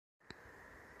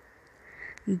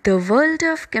The world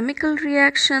of chemical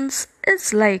reactions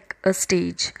is like a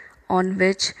stage on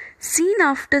which scene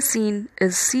after scene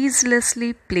is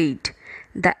ceaselessly played.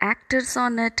 The actors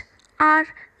on it are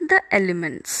the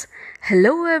elements.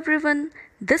 Hello everyone,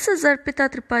 this is Arpita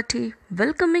Tripathi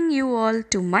welcoming you all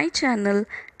to my channel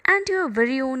and your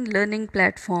very own learning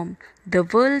platform, The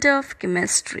World of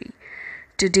Chemistry.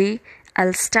 Today,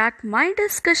 I'll start my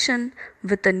discussion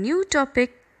with a new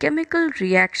topic, chemical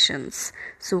reactions.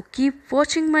 So keep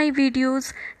watching my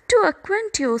videos to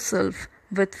acquaint yourself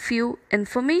with few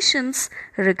informations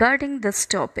regarding this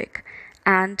topic.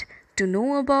 And to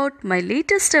know about my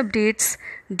latest updates,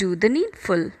 do the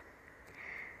needful.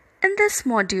 In this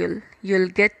module, you'll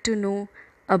get to know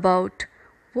about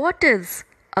what is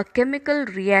a chemical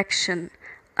reaction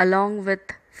along with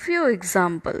few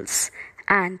examples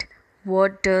and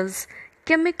what does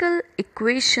chemical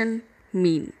equation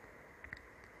mean?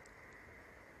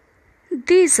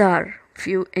 These are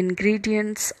few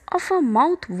ingredients of a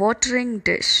mouth-watering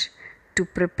dish. To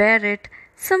prepare it,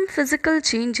 some physical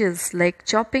changes like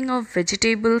chopping of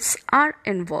vegetables are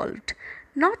involved.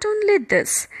 Not only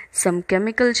this, some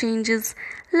chemical changes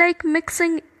like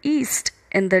mixing yeast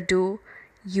in the dough,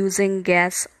 using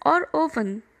gas or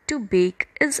oven to bake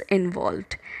is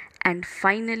involved. And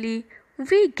finally,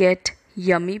 we get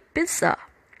yummy pizza.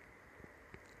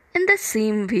 In the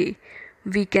same way,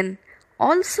 we can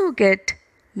also get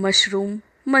mushroom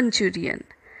Manchurian.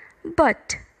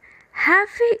 But have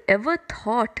we ever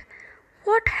thought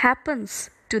what happens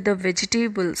to the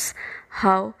vegetables?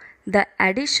 How the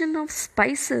addition of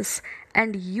spices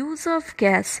and use of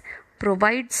gas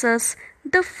provides us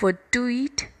the food to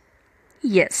eat?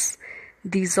 Yes,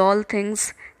 these all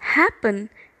things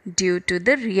happen due to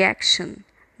the reaction,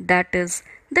 that is,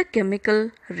 the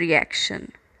chemical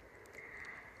reaction.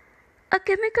 A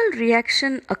chemical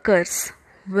reaction occurs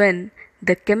when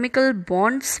the chemical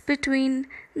bonds between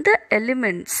the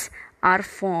elements are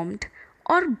formed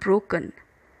or broken.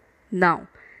 Now,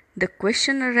 the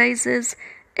question arises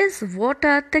is what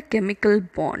are the chemical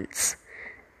bonds?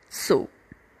 So,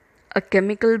 a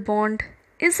chemical bond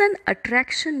is an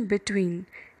attraction between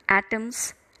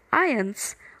atoms,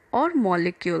 ions, or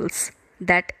molecules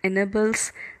that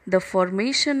enables the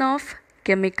formation of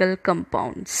chemical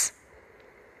compounds.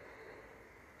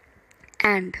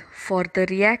 And for the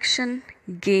reaction,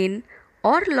 gain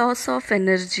or loss of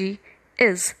energy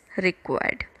is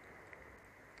required.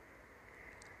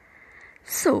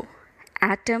 So,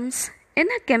 atoms in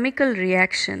a chemical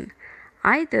reaction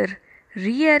either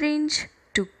rearrange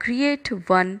to create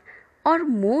one or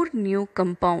more new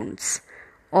compounds,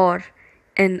 or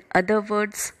in other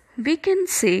words, we can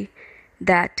say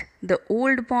that the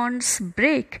old bonds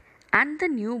break and the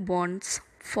new bonds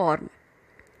form.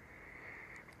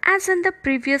 As in the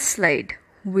previous slide,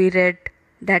 we read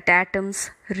that atoms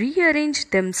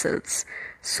rearrange themselves.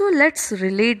 So let's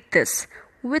relate this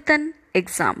with an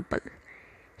example.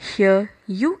 Here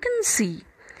you can see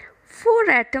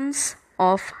 4 atoms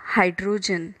of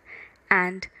hydrogen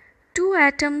and 2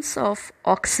 atoms of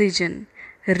oxygen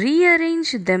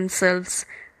rearrange themselves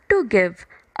to give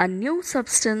a new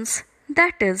substance,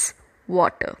 that is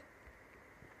water.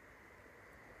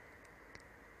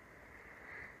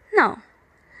 Now,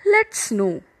 let's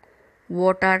know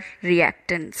what are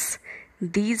reactants.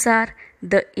 These are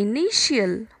the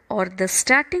initial or the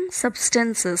starting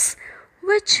substances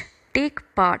which take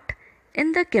part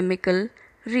in the chemical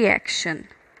reaction.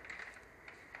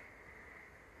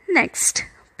 Next,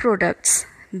 products.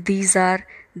 These are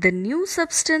the new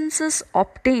substances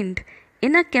obtained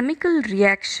in a chemical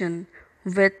reaction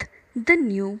with the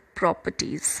new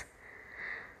properties.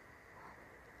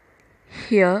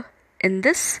 Here in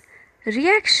this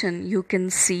reaction you can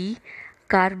see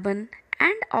carbon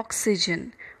and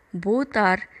oxygen both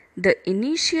are the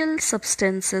initial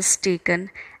substances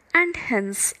taken and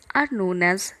hence are known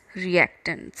as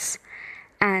reactants,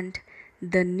 and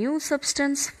the new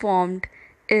substance formed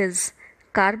is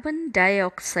carbon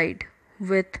dioxide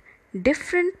with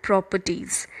different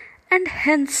properties and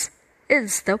hence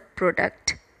is the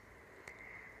product.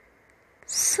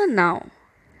 So now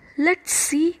let's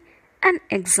see an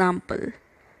example.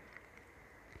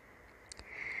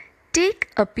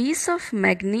 Take a piece of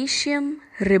magnesium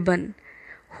ribbon,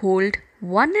 hold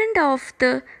one end of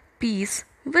the piece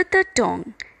with a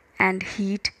tongue and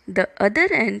heat the other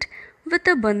end with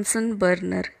a Bunsen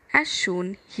burner as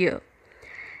shown here.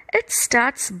 It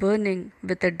starts burning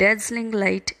with a dazzling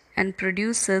light and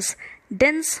produces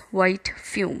dense white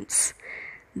fumes.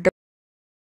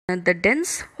 The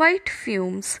dense white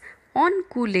fumes on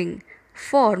cooling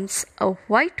forms a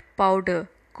white powder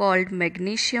called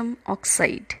magnesium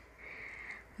oxide.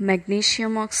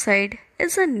 Magnesium oxide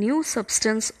is a new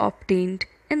substance obtained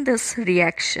in this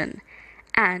reaction,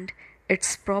 and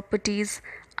its properties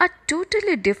are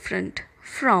totally different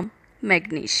from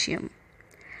magnesium.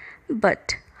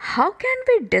 But how can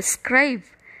we describe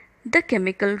the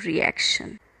chemical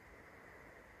reaction?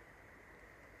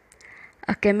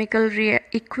 A chemical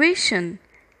equation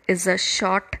is a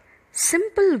short,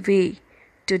 simple way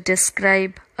to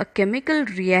describe a chemical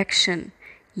reaction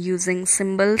using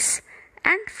symbols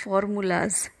and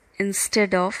formulas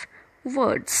instead of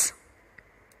words.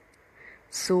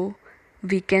 So,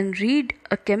 we can read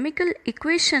a chemical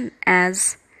equation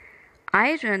as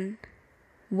iron,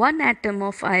 one atom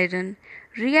of iron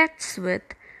reacts with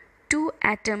 2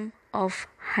 atoms of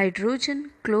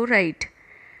hydrogen chloride,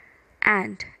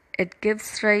 and it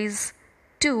gives rise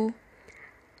to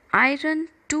iron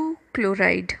 2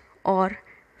 chloride or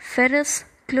ferrous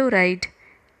chloride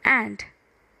and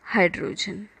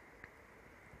hydrogen.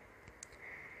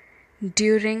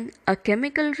 During a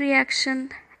chemical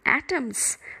reaction,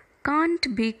 atoms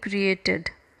can't be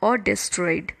created or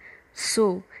destroyed,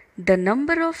 so the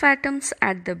number of atoms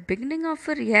at the beginning of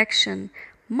a reaction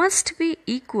must be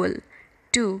equal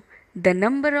to the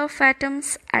number of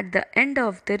atoms at the end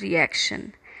of the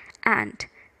reaction, and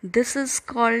this is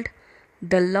called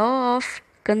the law of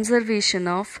conservation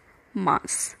of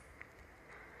mass.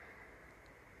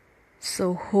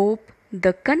 So hope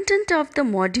the content of the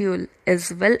module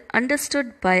is well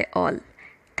understood by all.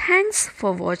 Thanks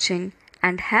for watching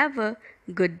and have a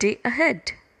good day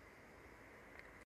ahead.